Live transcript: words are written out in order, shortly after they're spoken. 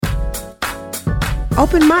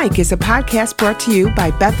Open Mic is a podcast brought to you by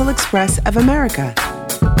Bethel Express of America.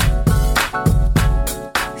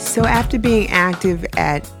 So after being active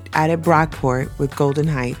out at Brockport with Golden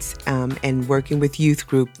Heights and working with youth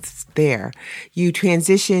groups there, you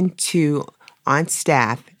transitioned to on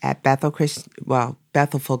staff at Bethel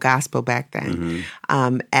Full Gospel back then,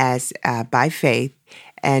 as by faith.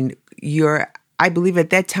 And I believe at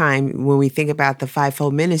that time, when we think about the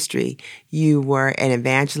fivefold ministry, you were an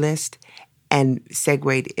evangelist and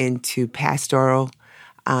segued into pastoral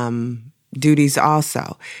duties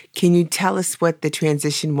also. Can you tell us what the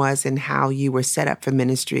transition was and how you were set up for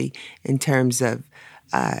ministry in terms of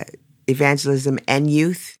evangelism and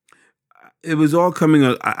youth? It was all coming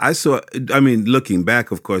up. Looking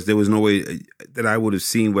back, of course, there was no way that I would have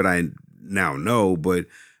seen what I now know. But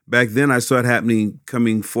back then I saw it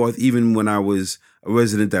coming forth even when I was a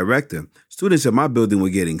resident director. Students in my building were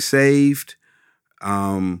getting saved.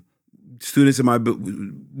 Students in my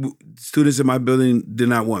building did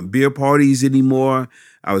not want beer parties anymore.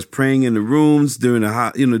 I was praying in the rooms during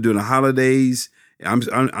the holidays. I'm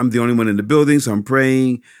the only one in the building, so I'm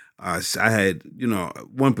praying. I had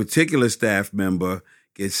one particular staff member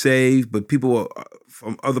get saved, but people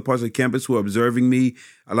from other parts of the campus were observing me.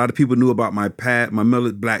 A lot of people knew about my past,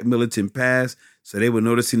 black militant past, so they were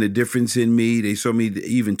noticing the difference in me. They saw me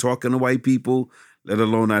even talking to white people, let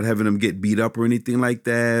alone not having them get beat up or anything like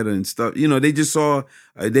that and stuff. They just saw,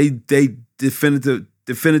 they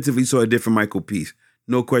definitively saw a different Michael Peace,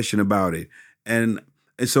 no question about it. And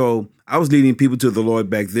so I was leading people to the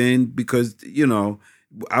Lord back then because,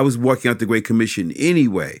 I was working out the Great Commission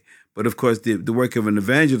anyway. But of course, the work of an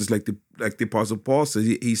evangelist, like the Apostle Paul says,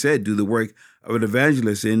 he said, do the work of an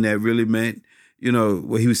evangelist. And that really meant, he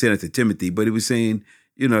was saying that to Timothy, but he was saying,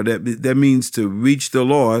 that means to reach the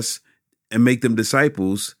lost and make them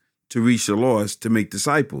disciples, to reach the lost, to make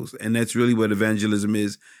disciples. And that's really what evangelism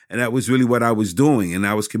is. And that was really what I was doing. And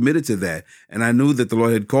I was committed to that. And I knew that the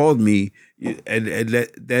Lord had called me at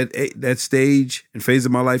that stage and phase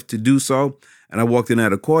of my life to do so. And I walked in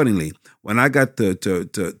that accordingly. When I got to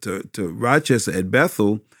Rochester at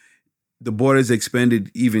Bethel, the borders expanded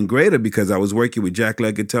even greater because I was working with Jack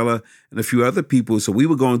Legatella and a few other people. So we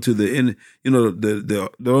were going to the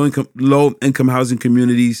low income housing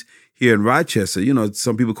communities here in Rochester.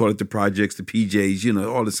 Some people call it the projects, the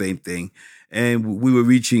PJs, all the same thing. And we were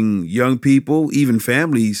reaching young people, even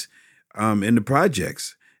families, in the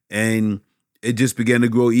projects. And it just began to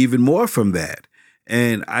grow even more from that.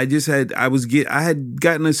 And I had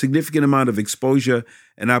gotten a significant amount of exposure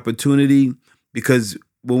and opportunity because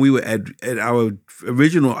when we were at our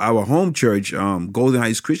home church, Golden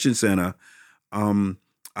Heights Christian Center,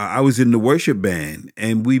 I was in the worship band,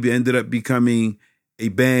 and we ended up becoming a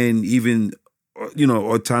band, even,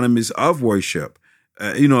 autonomous of worship.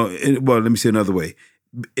 Let me say another way.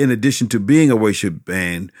 In addition to being a worship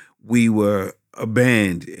band, we were a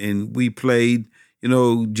band, and we played,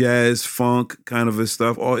 jazz, funk kind of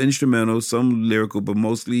stuff, all instrumental, some lyrical, but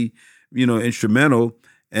mostly, instrumental.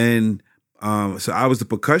 And so I was the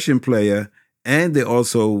percussion player, and they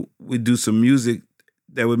also would do some music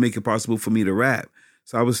that would make it possible for me to rap.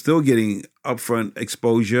 So I was still getting upfront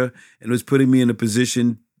exposure, and it was putting me in a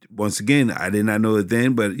position, once again, I did not know it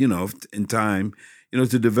then, but, in time,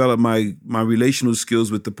 to develop my relational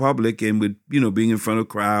skills with the public and with, being in front of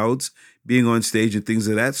crowds, being on stage and things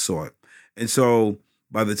of that sort. And so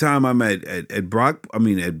by the time I'm by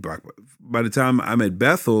the time I'm at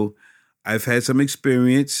Bethel, I've had some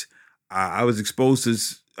experience. I was exposed to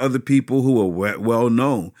other people who were well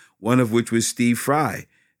known, one of which was Steve Fry.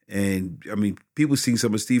 And people sing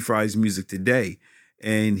some of Steve Fry's music today.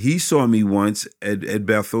 And he saw me once at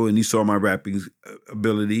Bethel, and he saw my rapping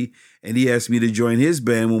ability, and he asked me to join his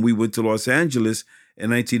band when we went to Los Angeles in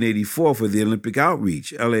 1984 for the Olympic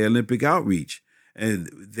Outreach, LA Olympic Outreach. And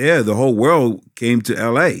there, the whole world came to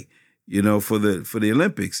LA, for the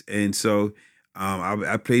Olympics. And so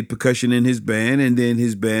I played percussion in his band, and then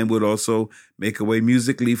his band would also make a way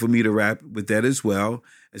musically for me to rap with that as well.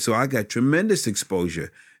 And so I got tremendous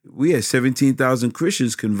exposure. We had 17,000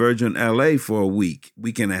 Christians converge on LA for a week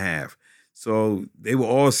and a half. So they were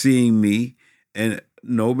all seeing me, and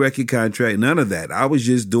no record contract, none of that. I was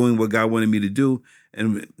just doing what God wanted me to do,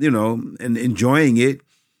 and and enjoying it.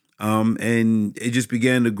 And it just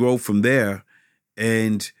began to grow from there.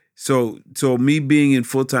 And so me being in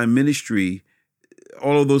full-time ministry,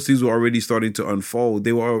 all of those things were already starting to unfold.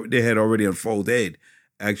 They had already unfolded,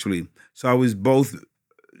 actually. So I was both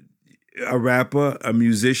a rapper, a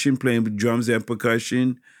musician, playing drums and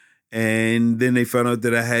percussion. And then they found out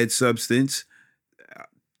that I had substance.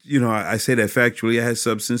 I say that factually. I had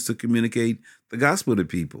substance to communicate the gospel to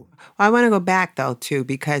people. Well, I want to go back though too,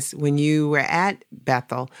 because when you were at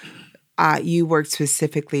Bethel, you worked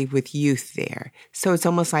specifically with youth there. So it's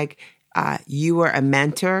almost like you were a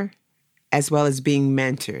mentor as well as being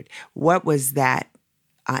mentored. What was that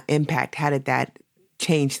impact? How did that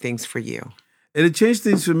change things for you? And it changed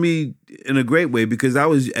things for me in a great way because I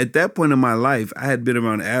was, at that point in my life, I had been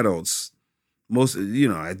around adults. Most,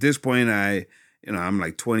 at this point, I'm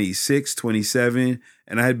like 26, 27,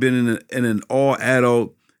 and I had been in an all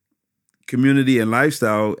adult community and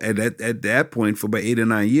lifestyle at that point for about 8 or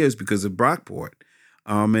 9 years because of Brockport,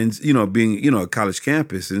 and being a college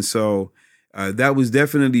campus, and so that was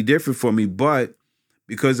definitely different for me. But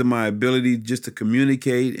because of my ability just to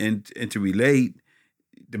communicate and to relate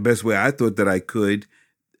the best way I thought that I could,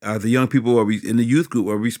 the young people in the youth group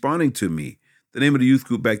were responding to me. The name of the youth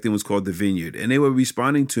group back then was called The Vineyard, and they were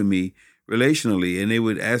responding to me relationally, and they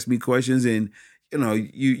would ask me questions. And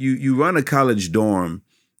you run a college dorm,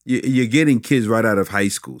 you're getting kids right out of high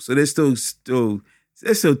school, so they're still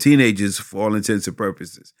teenagers for all intents and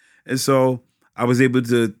purposes. And so I was able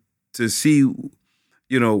to see,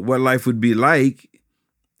 what life would be like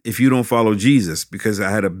if you don't follow Jesus, because I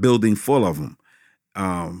had a building full of them.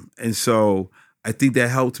 And so I think that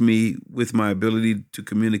helped me with my ability to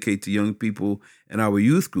communicate to young people in our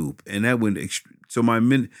youth group, and that went. So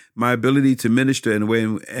my ability to minister in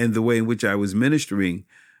the way in which I was ministering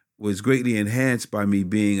was greatly enhanced by me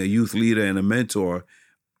being a youth leader and a mentor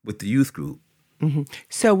with the youth group. Mm-hmm.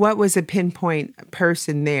 So what was a pinpoint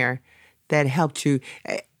person there that helped you?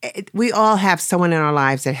 We all have someone in our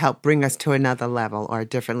lives that helped bring us to another level or a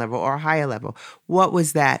different level or a higher level. What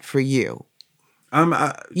was that for you?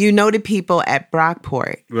 You know the people at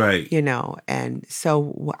Brockport. Right. And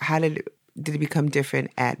so how did it become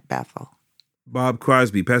different at Bethel? Bob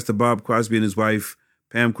Crosby, Pastor Bob Crosby and his wife,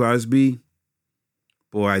 Pam Crosby.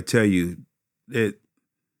 Boy, I tell you, that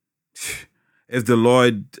if the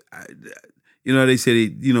Lord, they say,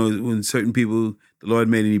 when certain people, the Lord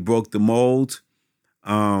made and he broke the mold.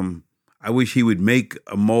 I wish he would make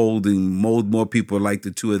a mold and mold more people like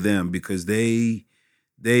the two of them, because they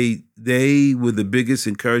were the biggest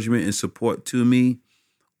encouragement and support to me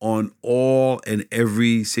on all and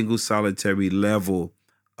every single solitary level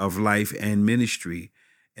of life and ministry.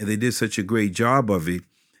 And they did such a great job of it.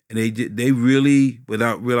 And they really,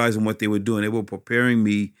 without realizing what they were doing, they were preparing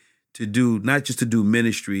me to do, not just to do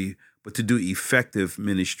ministry, but to do effective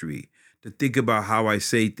ministry, to think about how I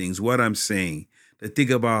say things, what I'm saying, to think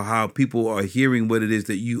about how people are hearing what it is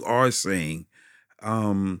that you are saying,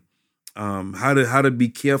 how to be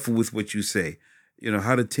careful with what you say,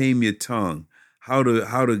 how to tame your tongue, how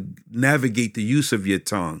to navigate the use of your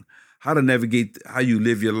tongue, how to navigate how you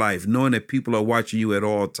live your life, knowing that people are watching you at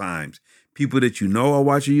all times. People that you know are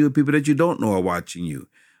watching you, and people that you don't know are watching you.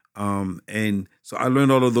 And so I learned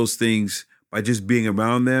all of those things by just being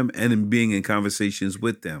around them and in being in conversations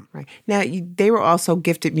with them. Right. Now, they were also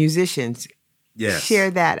gifted musicians. Yes. Share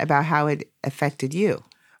that about how it affected you.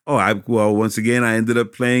 Once again, I ended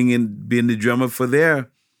up playing and being the drummer for their,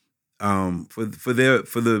 for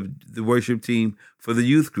the worship team, for the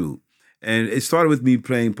youth group. And it started with me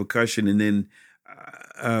playing percussion, and then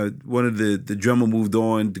one of the drummer moved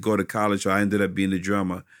on to go to college, so I ended up being the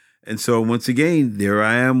drummer. And so once again, there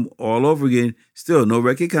I am all over again. Still no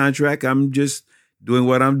record contract. I'm just doing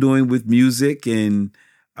what I'm doing with music, and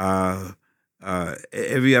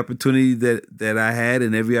every opportunity that I had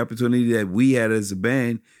and every opportunity that we had as a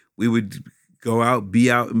band, we would go out,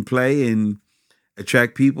 be out and play and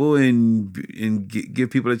attract people and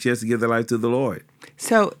give people a chance to give their life to the Lord.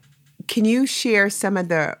 So can you share some of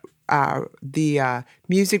the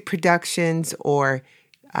music productions or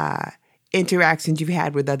interactions you've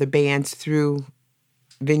had with other bands through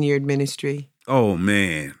Vineyard Ministry? Oh,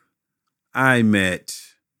 man. I met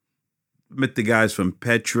the guys from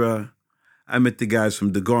Petra. I met the guys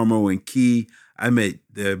from DeGarmo and Key. I met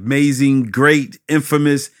the amazing, great,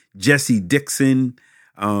 infamous Jesse Dixon,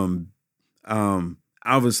 Alvin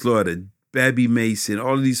Slaughter, Babby Mason,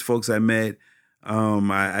 all of these folks I met.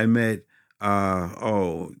 I met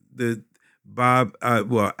Bob,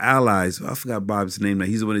 Allies. I forgot Bob's name now.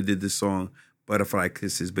 He's the one that did this song, Butterfly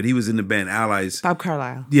Kisses, but he was in the band Allies. Bob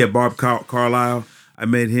Carlisle. Yeah, Bob Carlisle. I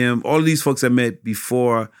met him. All of these folks I met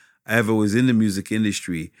before I ever was in the music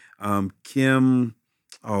industry. Kim.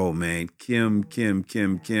 Oh, man. Kim.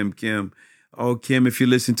 Oh, Kim, if you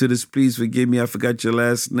listen to this, please forgive me. I forgot your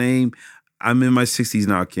last name. I'm in my 60s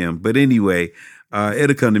now, Kim. But anyway,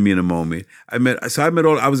 it'll come to me in a moment. I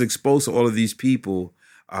was exposed to all of these people.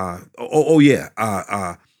 Phil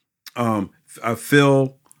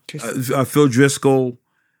Driscoll.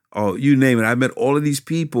 Oh, you name it. I met all of these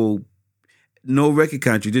people no record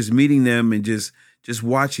contract, just meeting them and just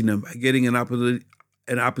watching them, getting an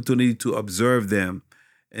opportunity to observe them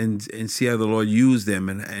and see how the Lord used them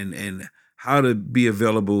and how to be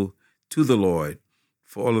available to the Lord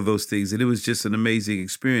for all of those things. And it was just an amazing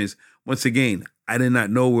experience. Once again, I did not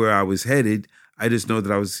know where I was headed. I just know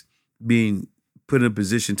that I was being put in a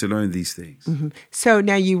position to learn these things. Mm-hmm. So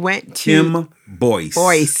now you went to Kim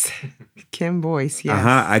Boyce. Kim Boyce, yes.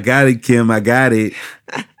 I got it, Kim. I got it.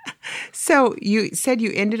 So you said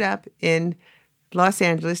you ended up in Los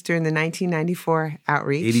Angeles during the 1994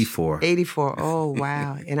 outreach. 84. Oh,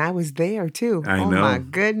 wow. And I was there, too. I know. Oh, my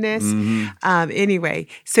goodness. Mm-hmm. Anyway,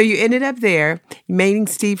 so you ended up there meeting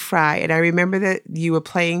Steve Fry. And I remember that you were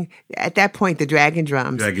playing, at that point, the Dragon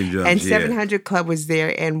Drums. And 700 Club was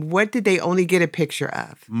there. And what did they only get a picture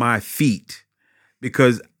of? My feet.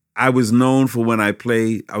 Because I was known for when I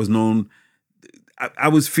played, I was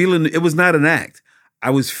feeling, it was not an act. I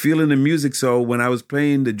was feeling the music. So when I was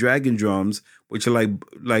playing the Dragon Drums, which are like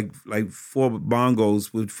 4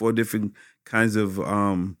 bongos with 4 different kinds of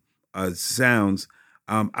sounds,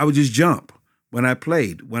 I would just jump when I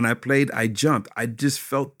played. When I played, I jumped. I just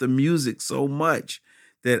felt the music so much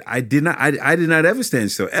that I did not ever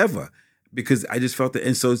stand still, ever, because I just felt it.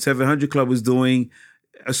 And so 700 Club was doing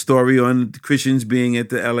a story on Christians being at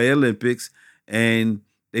the LA Olympics, and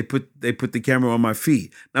they put the camera on my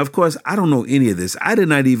feet. Now, of course, I don't know any of this. I did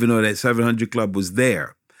not even know that 700 Club was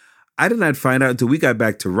there. I did not find out until we got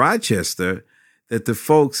back to Rochester that the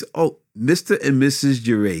folks, Mr. and Mrs.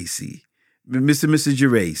 Geraci, Mr. and Mrs.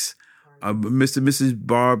 Gerace, Mr. and Mrs.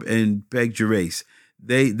 Barb and Peg Gerace,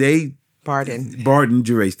 Barden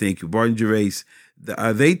Gerace, thank you, Barden Gerace.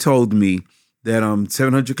 They told me that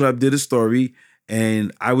 700 Club did a story,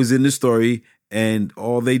 and I was in the story, and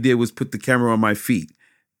all they did was put the camera on my feet,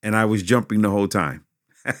 and I was jumping the whole time.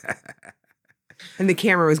 And the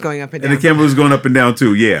camera was going up and down. And the camera was going up and down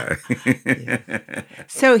too, yeah.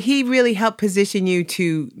 So he really helped position you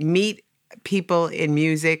to meet people in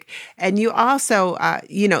music. And you also,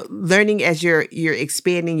 learning as you're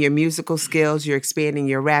expanding your musical skills, you're expanding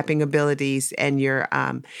your rapping abilities and your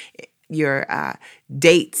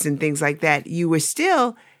dates and things like that. You were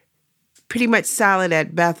still pretty much solid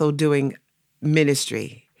at Bethel doing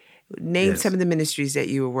ministry. Name some of the ministries that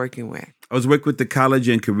you were working with. I was working with the college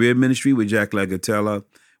and career ministry with Jack Lagatella.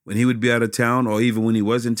 When he would be out of town, or even when he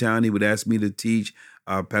was in town, he would ask me to teach.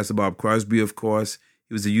 Pastor Bob Crosby, of course,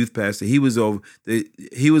 he was a youth pastor. He was over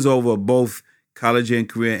both college and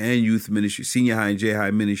career and youth ministry, senior high and J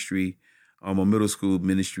high ministry, or middle school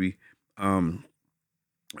ministry. And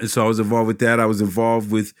so I was involved with that. I was involved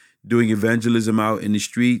with doing evangelism out in the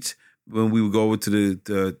streets when we would go over to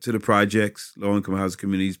the projects, low-income housing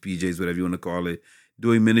communities, PJs, whatever you want to call it,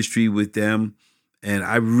 doing ministry with them. And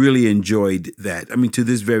I really enjoyed that. I mean, to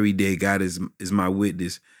this very day, God is my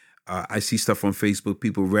witness. I see stuff on Facebook,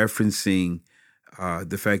 people referencing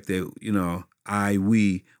the fact that,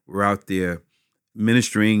 we were out there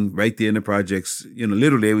ministering right there in the projects.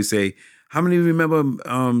 Literally they would say, how many of you remember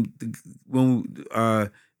when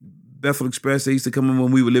Bethel Express, they used to come in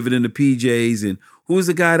when we were living in the PJs, and who was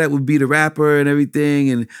the guy that would be the rapper and everything?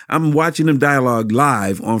 And I'm watching them dialogue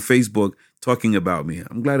live on Facebook talking about me.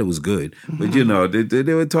 I'm glad it was good, but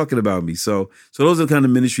they were talking about me. So those are the kind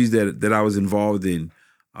of ministries that I was involved in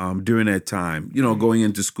during that time, going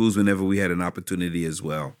into schools whenever we had an opportunity as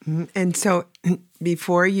well. And so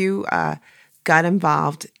before you got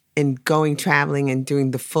involved in traveling and doing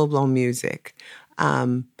the full-blown music,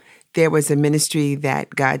 there was a ministry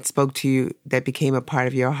that God spoke to you that became a part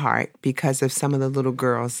of your heart because of some of the little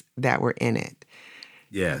girls that were in it.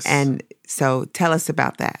 Yes. And so tell us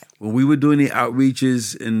about that. When we were doing the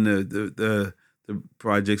outreaches and the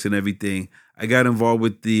projects and everything, I got involved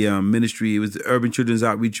with the ministry. It was the Urban Children's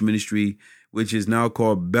Outreach Ministry, which is now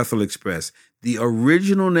called Bethel Express. The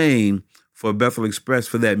original name for Bethel Express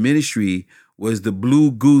for that ministry was the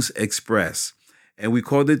Blue Goose Express. And we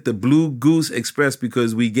called it the Blue Goose Express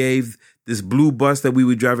because we gave this blue bus that we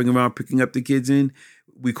were driving around picking up the kids in,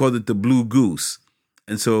 we called it the Blue Goose.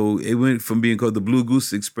 And so it went from being called the Blue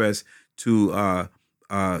Goose Express to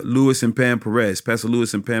Lewis and Pam Perez. Pastor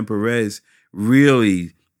Lewis and Pam Perez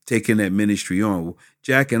really taking that ministry on.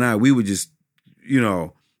 Jack and I, we were just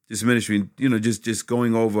ministry, just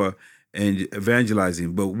going over and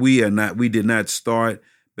evangelizing. But we did not start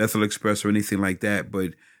Bethel Express or anything like that.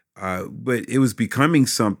 But it was becoming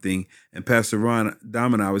something, and Pastor Ron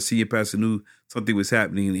Dom and I, our senior pastor, knew something was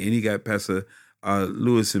happening, and he got Pastor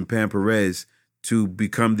Lewis and Pam Perez to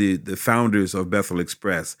become the founders of Bethel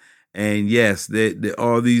Express. And yes,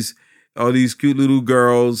 all these cute little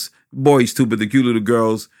girls, boys too, but the cute little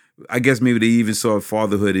girls I guess maybe they even saw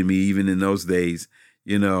fatherhood in me even in those days.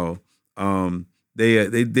 You know,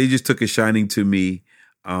 they just took a shining to me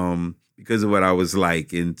because of what I was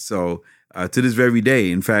like, and so to this very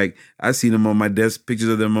day, in fact, I see them on my desk, pictures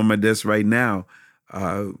of them on my desk right now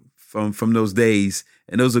from those days,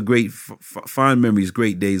 and those are great, fond memories,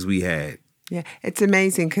 great days we had. Yeah, it's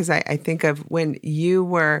amazing because I think of when you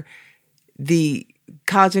were the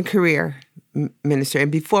college and career minister,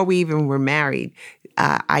 and before we even were married,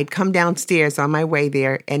 I'd come downstairs on my way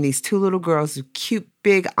there, and these two little girls with cute,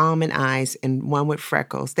 big almond eyes, and one with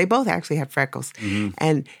freckles. They both actually had freckles. Mm-hmm.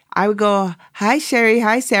 And I would go, "Hi, Sherry.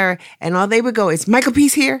 Hi, Sarah." And all they would go is, "Michael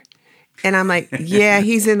Peace here?" And I'm like, "Yeah,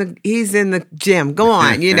 he's in the gym. Go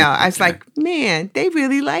on." You know, I was like, man, they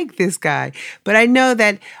really like this guy. But I know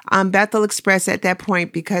that Bethel Express at that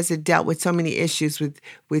point, because it dealt with so many issues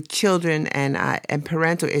with children and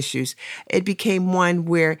parental issues, it became one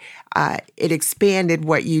where it expanded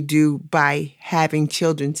what you do by having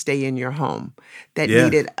children stay in your home that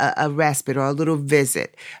needed a respite or a little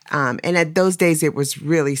visit. And at those days, it was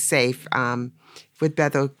really safe with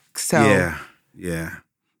Bethel. So yeah.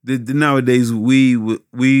 Nowadays,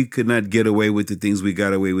 we could not get away with the things we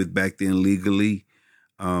got away with back then legally.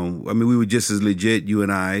 I mean, we were just as legit, you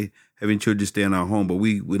and I, having children stay in our home, but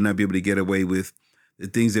we would not be able to get away with the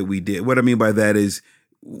things that we did. What I mean by that is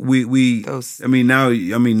nowadays,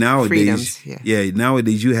 freedoms,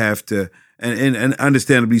 nowadays you have to, and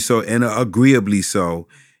understandably so, and agreeably so,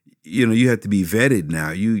 you know, you have to be vetted now.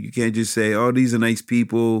 You can't just say, "Oh, these are nice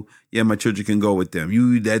people. Yeah, my children can go with them."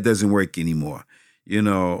 That doesn't work anymore. You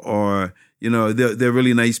know, or, you know, they're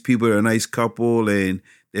really nice people, they're a nice couple, and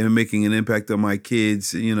they're making an impact on my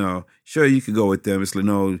kids. You know, sure, you could go with them. It's like,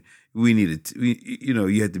 no, you have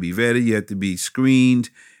to be vetted, you have to be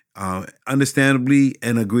screened, understandably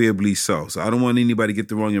and agreeably so. So I don't want anybody to get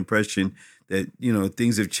the wrong impression that, you know,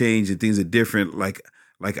 things have changed and things are different, like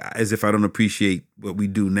as if I don't appreciate what we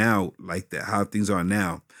do now, like that, how things are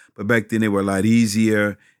now. But back then they were a lot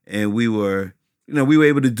easier, and we were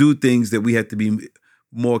able to do things that we had to be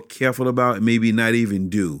more careful about and maybe not even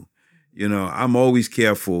do. You know, I'm always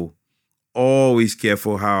careful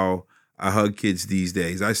how I hug kids these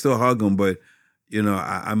days. I still hug them, but, you know,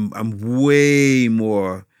 I'm way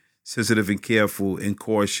more sensitive and careful and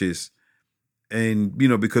cautious, and, you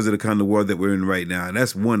know, because of the kind of world that we're in right now. And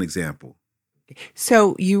that's one example.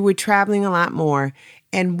 So you were traveling a lot more.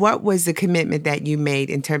 And what was the commitment that you made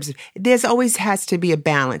in terms of, there's always has to be a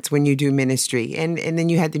balance when you do ministry, and then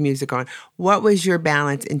you had the music on. What was your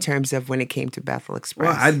balance in terms of when it came to Bethel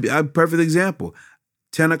Express? Well, a perfect example.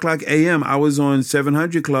 10 o'clock a.m., I was on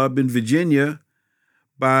 700 Club in Virginia.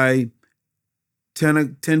 By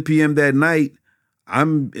 10 p.m. that night,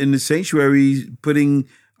 I'm in the sanctuary putting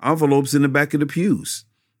envelopes in the back of the pews.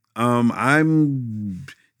 10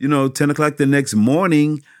 o'clock the next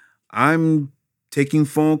morning, I'm taking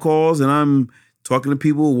phone calls, and I'm talking to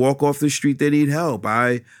people who walk off the street that need help.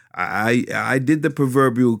 I did the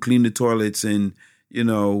proverbial clean the toilets, and, you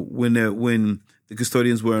know, when the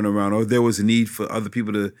custodians weren't around, or there was a need for other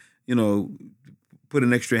people to, you know, put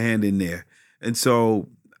an extra hand in there. And so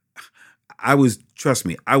trust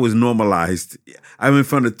me, I was normalized. I'm in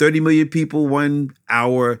front of 30 million people 1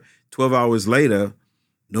 hour, 12 hours later.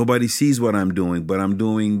 Nobody sees what I'm doing, but I'm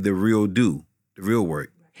doing the real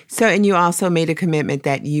work. So, and you also made a commitment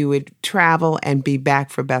that you would travel and be back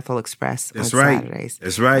for Bethel Express on Saturdays.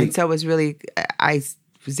 That's right. And so it was really, I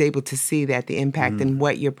was able to see that, the impact and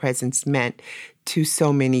what your presence meant to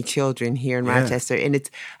so many children here in Rochester. And it's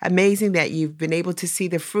amazing that you've been able to see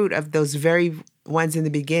the fruit of those very ones in the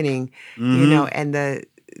beginning, you know, and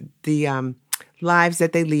the lives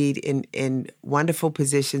that they lead in wonderful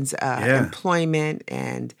positions, employment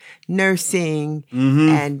and nursing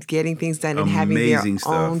and getting things done and having their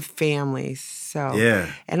own families. So,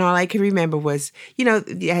 and all I can remember was, you know,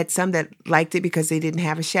 you had some that liked it because they didn't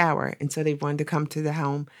have a shower. And so they wanted to come to the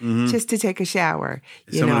home just to take a shower.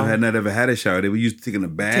 Some of them had not ever had a shower. They were used to taking a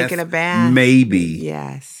bath. Maybe.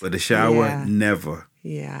 Yes. But a shower, never.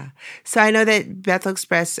 Yeah. So I know that Bethel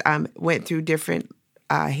Express went through different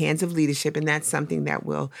hands of leadership, and that's something that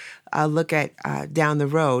we'll look at down the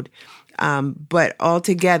road. But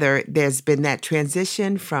altogether, there's been that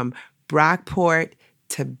transition from Brockport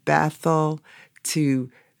to Bethel to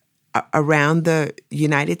around the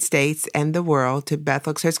United States and the world to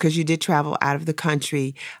Bethel Express, because you did travel out of the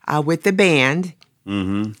country with the band.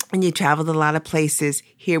 And you traveled a lot of places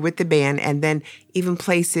here with the band, and then even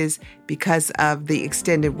places because of the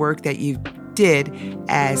extended work that you did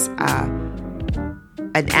as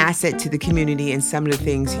an asset to the community and some of the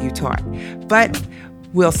things you taught. But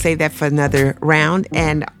we'll save that for another round.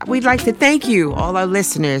 And we'd like to thank you, all our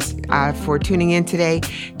listeners, for tuning in today.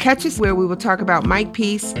 Catch us where we will talk about Mike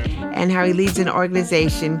Peace and how he leads an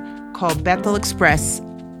organization called Bethel Express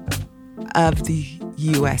of the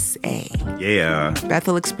USA. Yeah.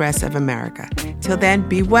 Bethel Express of America. Till then,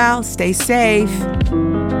 be well, stay safe.